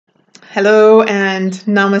Hello and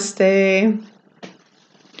namaste.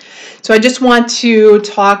 So I just want to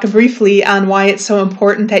talk briefly on why it's so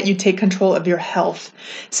important that you take control of your health.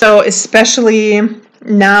 So especially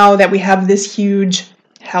now that we have this huge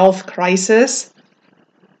health crisis,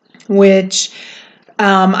 which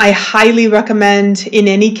I highly recommend in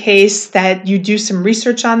any case that you do some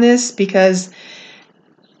research on this, because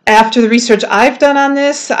after the research I've done on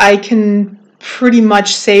this, I can pretty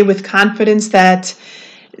much say with confidence that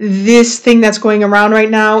this thing that's going around right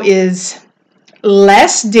now is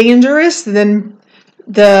less dangerous than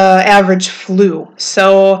the average flu.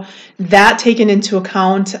 So that taken into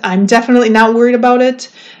account, I'm definitely not worried about it.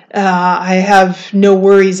 I have no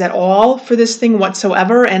worries at all for this thing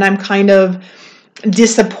whatsoever, and I'm kind of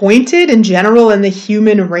disappointed in general in the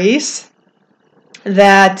human race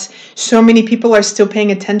that so many people are still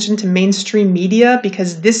paying attention to mainstream media,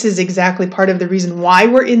 because this is exactly part of the reason why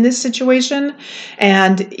we're in this situation,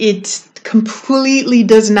 and it completely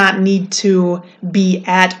does not need to be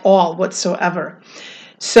at all whatsoever.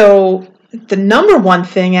 So the number one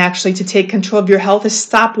thing actually to take control of your health is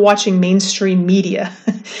stop watching mainstream media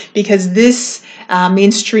because this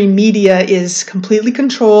mainstream media is completely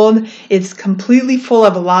controlled. It's completely full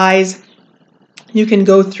of lies. You can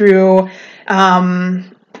go through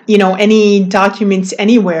any documents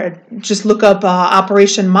anywhere. Just look up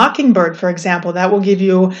Operation Mockingbird, for example. That will give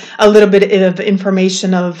you a little bit of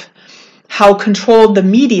information of how controlled the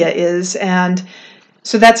media is. And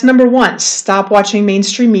so that's number one. Stop watching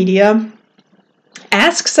mainstream media.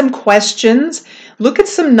 Ask some questions. Look at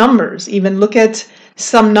some numbers. Even look at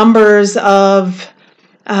some numbers of,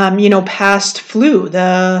 past flu.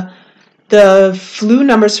 The flu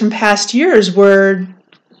numbers from past years were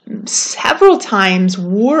several times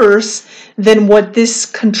worse than what this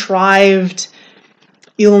contrived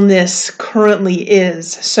illness currently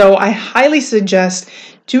is. So I highly suggest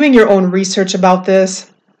doing your own research about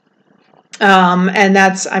this. And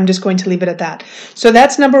I'm just going to leave it at that. So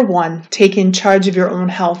that's number one, taking charge of your own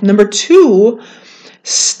health. Number two,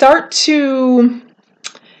 start to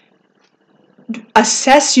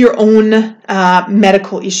assess your own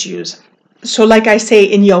medical issues. So like I say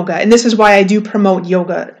in yoga, and this is why I do promote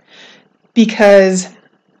yoga, because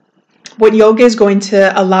what yoga is going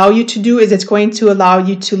to allow you to do is it's going to allow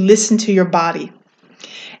you to listen to your body.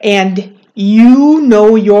 And you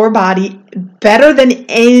know your body better than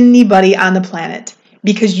anybody on the planet,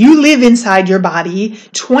 because you live inside your body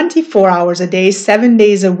 24 hours a day, 7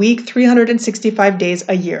 days a week, 365 days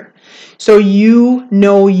a year. So you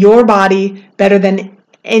know your body better than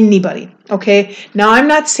anybody. Okay. Now I'm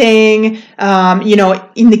not saying, in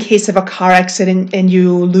the case of a car accident and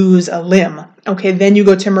you lose a limb, okay, then you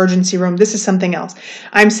go to emergency room. This is something else.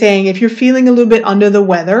 I'm saying if you're feeling a little bit under the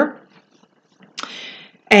weather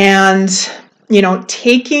and,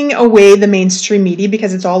 taking away the mainstream media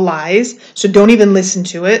because it's all lies. So don't even listen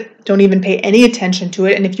to it. Don't even pay any attention to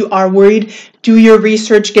it. And if you are worried, do your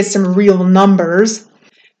research, get some real numbers,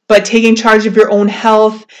 but taking charge of your own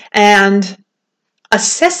health and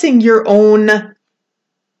assessing your own,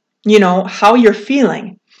 how you're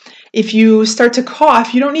feeling. If you start to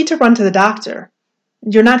cough, you don't need to run to the doctor.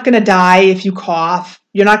 You're not going to die if you cough.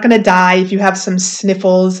 You're not going to die if you have some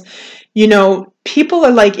sniffles. People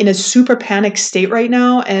are like in a super panic state right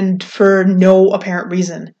now, and for no apparent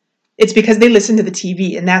reason. It's because they listen to the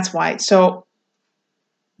TV, and that's why. So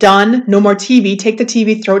done. No more TV. Take the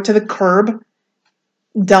TV, throw it to the curb.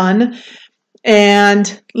 Done.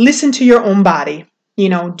 And listen to your own body.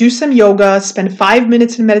 Do some yoga, spend 5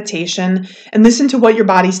 minutes in meditation, and listen to what your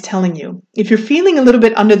body's telling you. If you're feeling a little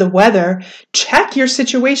bit under the weather, check your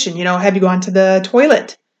situation. Have you gone to the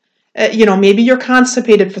toilet? Maybe you're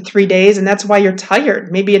constipated for 3 days and that's why you're tired.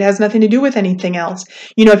 Maybe it has nothing to do with anything else.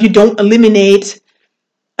 If you don't eliminate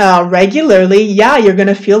regularly, you're going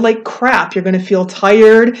to feel like crap. You're going to feel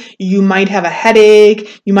tired. You might have a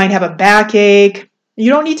headache. You might have a backache. You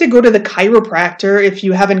don't need to go to the chiropractor if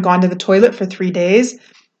you haven't gone to the toilet for 3 days.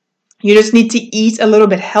 You just need to eat a little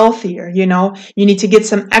bit healthier, you need to get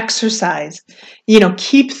some exercise,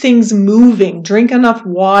 keep things moving, drink enough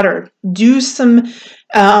water, do some,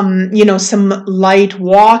 some light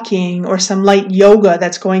walking or some light yoga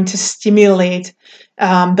that's going to stimulate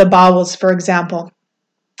the bowels, for example.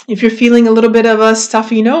 If you're feeling a little bit of a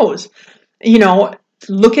stuffy nose,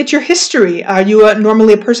 look at your history. Are you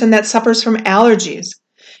normally a person that suffers from allergies?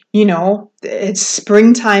 It's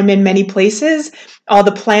springtime in many places. All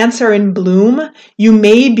the plants are in bloom. You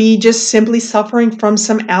may be just simply suffering from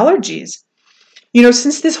some allergies.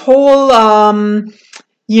 Since this whole,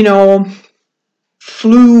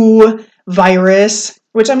 flu virus,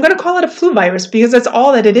 which I'm going to call it a flu virus because that's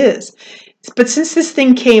all that it is. But since this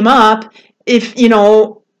thing came up, if,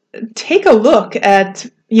 take a look at,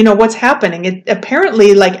 what's happening. It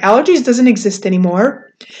apparently, like, allergies doesn't exist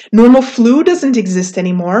anymore. Normal flu doesn't exist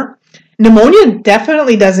anymore. Pneumonia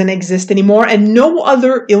definitely doesn't exist anymore, and no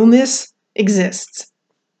other illness exists.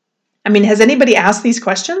 I mean, has anybody asked these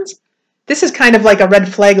questions? This is kind of like a red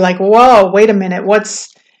flag, like, whoa, wait a minute,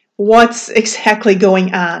 what's exactly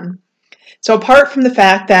going on? So apart from the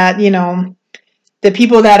fact that, the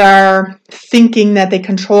people that are thinking that they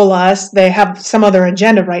control us, they have some other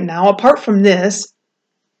agenda right now. Apart from this,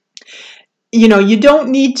 you don't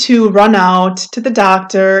need to run out to the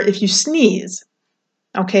doctor if you sneeze,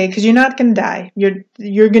 okay? Because you're not going to die.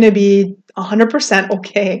 You're going to be 100%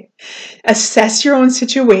 okay. Assess your own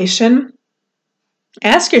situation.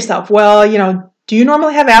 Ask yourself, well, do you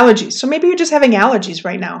normally have allergies? So maybe you're just having allergies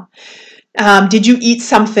right now. Did you eat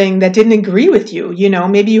something that didn't agree with you?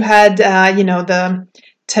 Maybe you had, the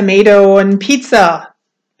tomato and pizza,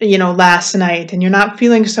 last night, and you're not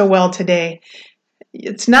feeling so well today.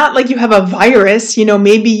 It's not like you have a virus,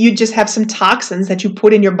 maybe you just have some toxins that you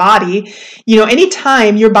put in your body.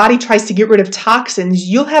 Anytime your body tries to get rid of toxins,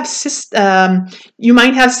 you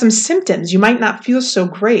might have some symptoms. You might not feel so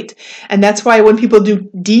great. And that's why when people do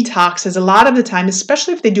detoxes, a lot of the time,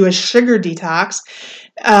 especially if they do a sugar detox,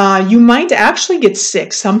 you might actually get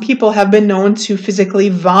sick. Some people have been known to physically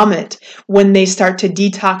vomit when they start to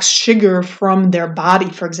detox sugar from their body,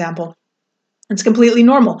 for example. It's completely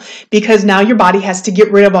normal because now your body has to get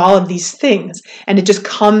rid of all of these things, and it just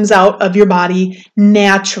comes out of your body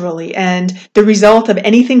naturally. And the result of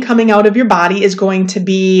anything coming out of your body is going to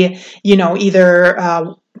be, either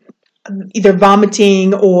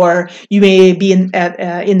vomiting, or you may be in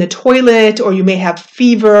the toilet, or you may have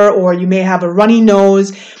fever, or you may have a runny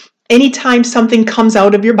nose. Anytime something comes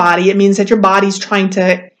out of your body, it means that your body's trying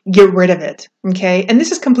to get rid of it, okay? And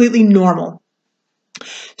this is completely normal.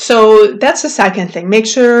 So that's the second thing. Make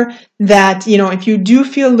sure that, if you do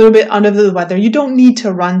feel a little bit under the weather, you don't need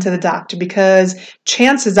to run to the doctor, because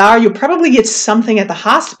chances are you'll probably get something at the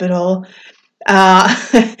hospital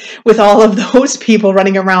with all of those people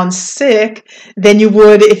running around sick than you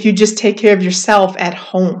would if you just take care of yourself at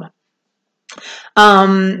home.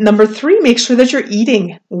 Number 3, make sure that you're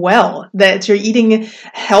eating well, that you're eating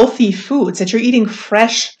healthy foods, that you're eating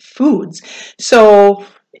fresh foods. So,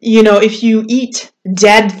 if you eat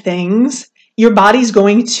dead things, your body's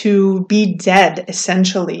going to be dead,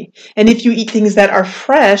 essentially. And if you eat things that are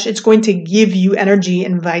fresh, it's going to give you energy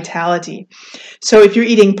and vitality. So if you're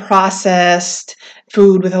eating processed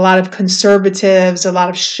food with a lot of conservatives, a lot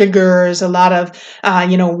of sugars, a lot of,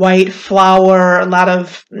 white flour, a lot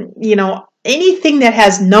of, anything that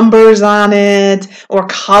has numbers on it or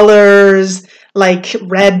colors like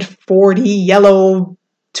red 40, yellow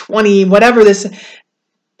 20, whatever this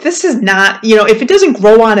is not, if it doesn't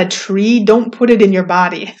grow on a tree, don't put it in your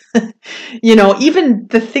body. Even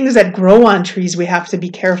the things that grow on trees, we have to be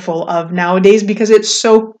careful of nowadays because it's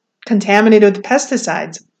so contaminated with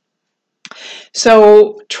pesticides.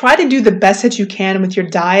 So try to do the best that you can with your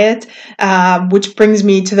diet, which brings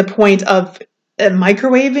me to the point of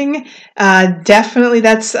microwaving. Definitely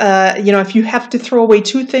that's, if you have to throw away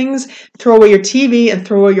 2 things, throw away your TV and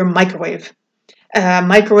throw away your microwave.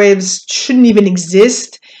 Microwaves shouldn't even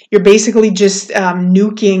exist. You're basically just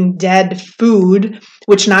nuking dead food,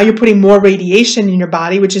 which now you're putting more radiation in your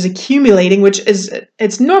body, which is accumulating,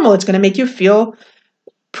 it's normal. It's going to make you feel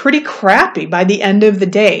pretty crappy by the end of the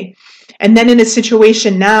day. And then in a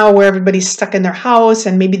situation now where everybody's stuck in their house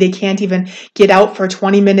and maybe they can't even get out for a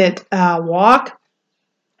 20-minute walk,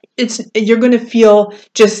 you're going to feel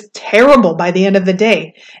just terrible by the end of the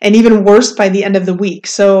day, and even worse by the end of the week.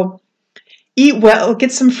 So eat well,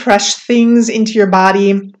 get some fresh things into your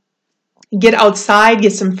body, get outside,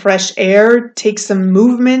 get some fresh air, take some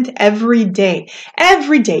movement every day.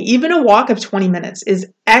 Every day, even a walk of 20 minutes is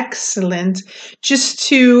excellent just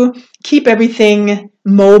to keep everything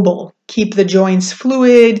mobile, keep the joints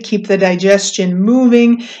fluid, keep the digestion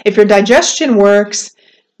moving. If your digestion works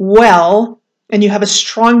well, and you have a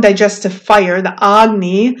strong digestive fire, the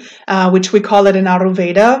Agni, which we call it in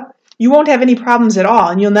Ayurveda, you won't have any problems at all,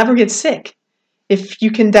 and you'll never get sick. If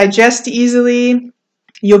you can digest easily,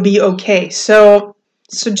 you'll be okay. So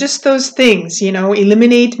just those things,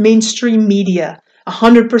 eliminate mainstream media,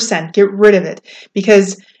 100%, get rid of it,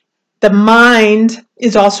 because the mind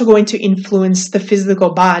is also going to influence the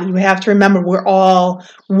physical body. We have to remember we're all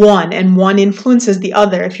one, and one influences the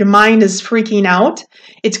other. If your mind is freaking out,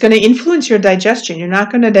 it's going to influence your digestion. You're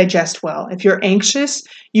not going to digest well. If you're anxious,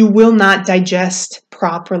 you will not digest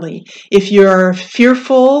properly. If you're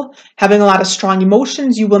fearful, having a lot of strong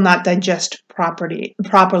emotions, you will not digest properly.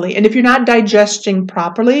 And if you're not digesting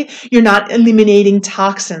properly, you're not eliminating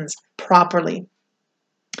toxins properly.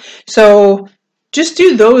 So just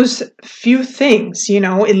do those few things,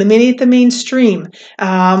 eliminate the mainstream.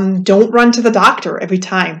 Don't run to the doctor every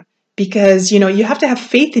time, because, you have to have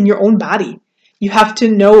faith in your own body. You have to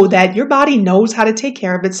know that your body knows how to take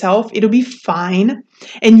care of itself. It'll be fine.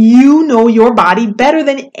 And you know your body better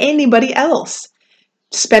than anybody else.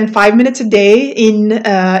 Spend 5 minutes a day in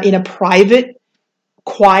a private,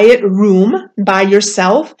 quiet room by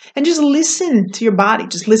yourself and just listen to your body.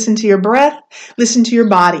 Just listen to your breath, listen to your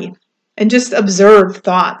body, and just observe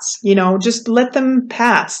thoughts. Just let them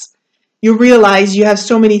pass. You realize you have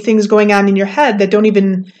so many things going on in your head that don't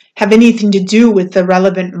even have anything to do with the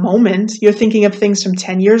relevant moment. You're thinking of things from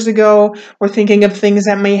 10 years ago, or thinking of things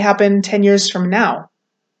that may happen 10 years from now.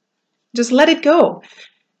 Just let it go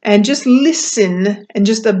and just listen and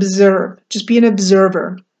just observe. Just be an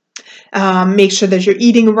observer. Make sure that you're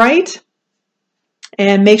eating right,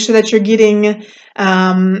 and make sure that you're getting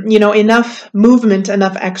enough movement,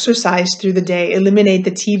 enough exercise through the day. Eliminate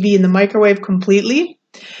the TV and the microwave completely.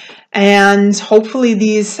 And hopefully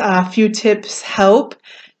these few tips help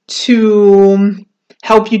you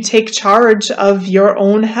take charge of your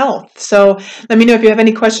own health. So let me know if you have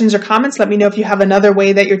any questions or comments. Let me know if you have another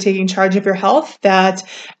way that you're taking charge of your health that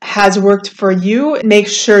has worked for you. Make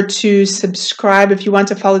sure to subscribe if you want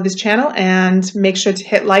to follow this channel, and make sure to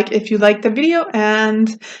hit like if you like the video, and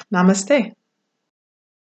namaste.